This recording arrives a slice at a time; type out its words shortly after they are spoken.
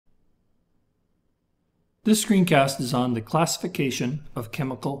This screencast is on the classification of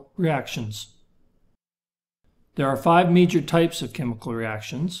chemical reactions. There are 5 major types of chemical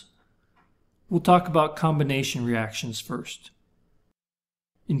reactions. We'll talk about combination reactions first.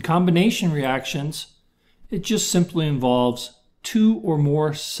 In combination reactions, it just simply involves 2 or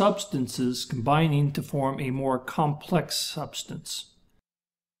more substances combining to form a more complex substance.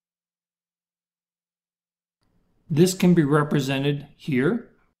 This can be represented here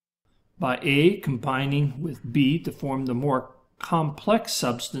by A combining with B to form the more complex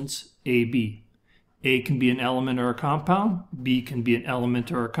substance AB. A can be an element or a compound, B can be an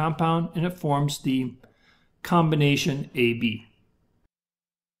element or a compound, and it forms the combination AB.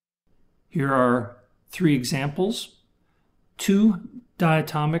 Here are 3 examples. 2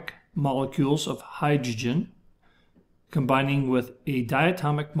 diatomic molecules of hydrogen combining with a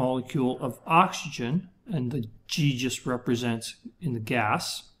diatomic molecule of oxygen, and the G just represents in the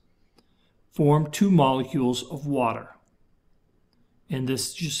gas, form 2 molecules of water. And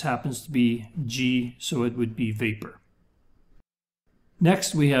this just happens to be G, so it would be vapor.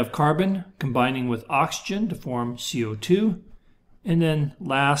 Next, we have carbon combining with oxygen to form CO2. And then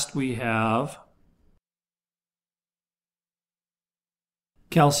last, we have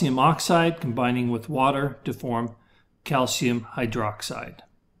calcium oxide combining with water to form calcium hydroxide.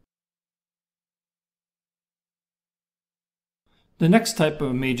 The next type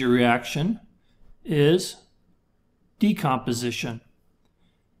of major reaction is decomposition.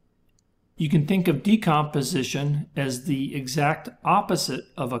 You can think of decomposition as the exact opposite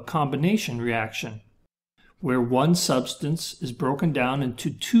of a combination reaction, where one substance is broken down into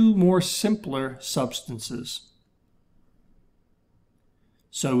 2 more simpler substances.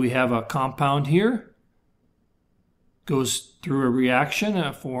 So we have a compound here, goes through a reaction and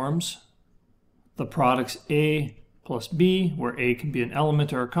it forms the products A plus B, where A can be an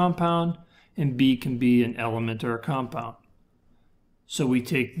element or a compound, and B can be an element or a compound. So we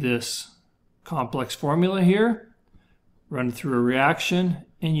take this complex formula here, run it through a reaction,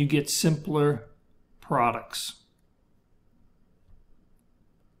 and you get simpler products.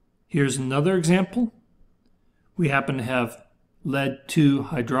 Here's another example. We happen to have lead 2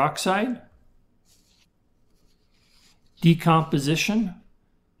 hydroxide. Decomposition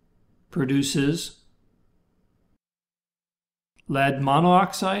produces lead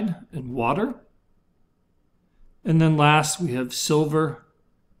monoxide and water. And then last we have silver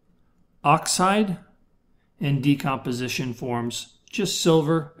oxide, and decomposition forms just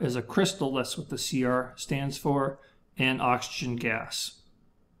silver as a crystal, that's what the Cr stands for, and oxygen gas.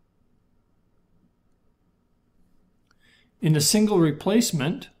 In a single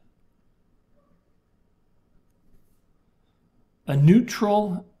replacement, a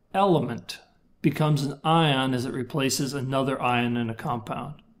neutral element becomes an ion as it replaces another ion in a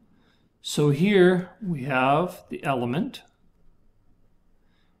compound. So here we have the element,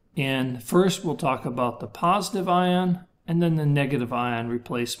 and first we'll talk about the positive ion and then the negative ion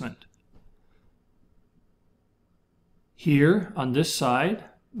replacement. Here on this side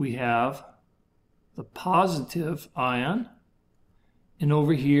we have the positive ion, and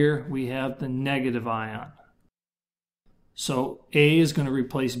over here we have the negative ion. So A is going to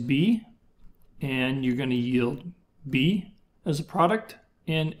replace B, and you're going to yield B as a product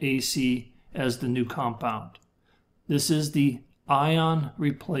and AC as the new compound. This is the ion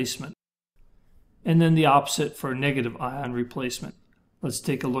replacement. And then the opposite for negative ion replacement. Let's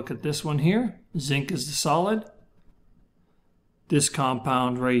take a look at this one here. Zinc is the solid. This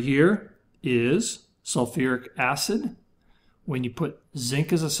compound right here is sulfuric acid. When you put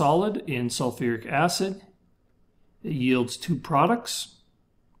zinc as a solid in sulfuric acid, it yields 2 products.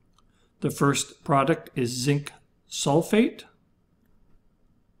 The first product is zinc sulfate,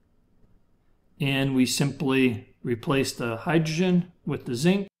 and we simply replace the hydrogen with the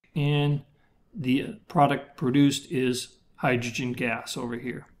zinc, and the product produced is hydrogen gas over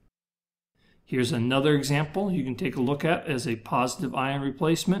here. Here's another example you can take a look at as a positive ion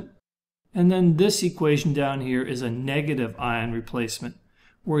replacement. And then this equation down here is a negative ion replacement,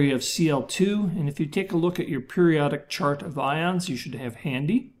 where you have Cl2, and if you take a look at your periodic chart of ions you should have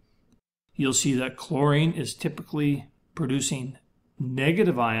handy, you'll see that chlorine is typically producing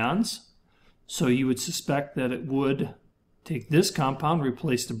negative ions, so you would suspect that it would take this compound,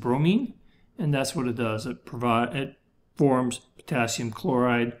 replace the bromine, and that's what it does. It forms potassium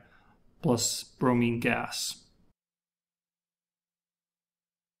chloride plus bromine gas.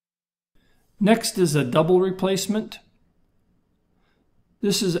 Next is a double replacement.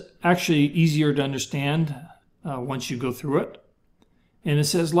 This is actually easier to understand once you go through it. And it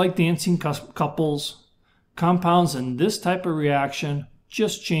says, like dancing couples, compounds in this type of reaction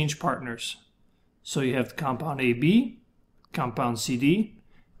just change partners. So you have the compound AB, compound CD,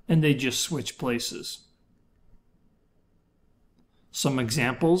 and they just switch places. Some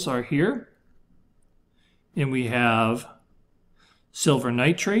examples are here. And we have silver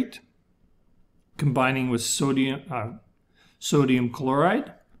nitrate combining with sodium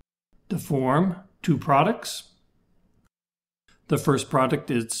chloride to form two products. The first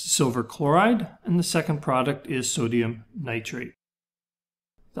product is silver chloride, and the second product is sodium nitrate.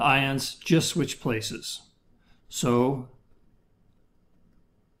 The ions just switch places. So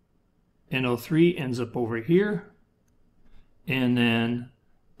NO3 ends up over here, and then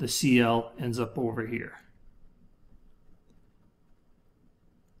the Cl ends up over here.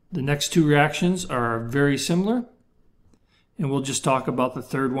 The next two reactions are very similar, and we'll just talk about the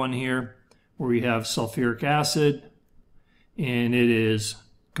third one here, where we have sulfuric acid, and it is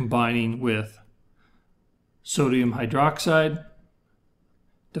combining with sodium hydroxide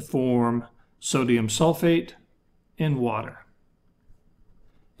to form sodium sulfate and water.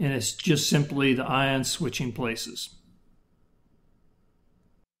 And it's just simply the ions switching places.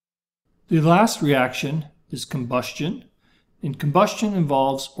 The last reaction is combustion. And combustion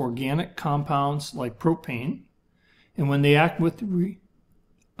involves organic compounds like propane. And when they act with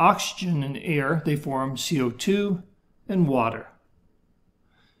oxygen and air, they form CO2 and water.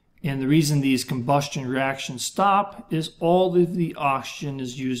 And the reason these combustion reactions stop is all of the oxygen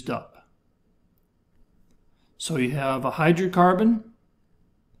is used up. So you have a hydrocarbon,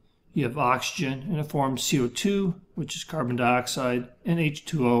 you have oxygen, and it forms CO2, which is carbon dioxide, and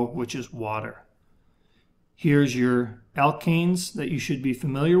H2O, which is water. Here's your alkanes that you should be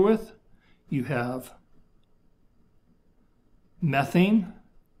familiar with. You have methane,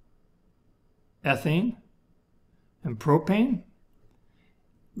 ethane, and propane.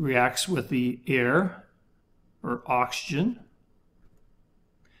 Reacts with the air or oxygen,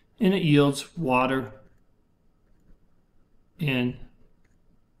 and it yields water and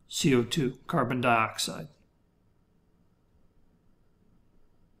CO2, carbon dioxide.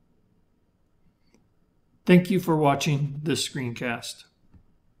 Thank you for watching this screencast.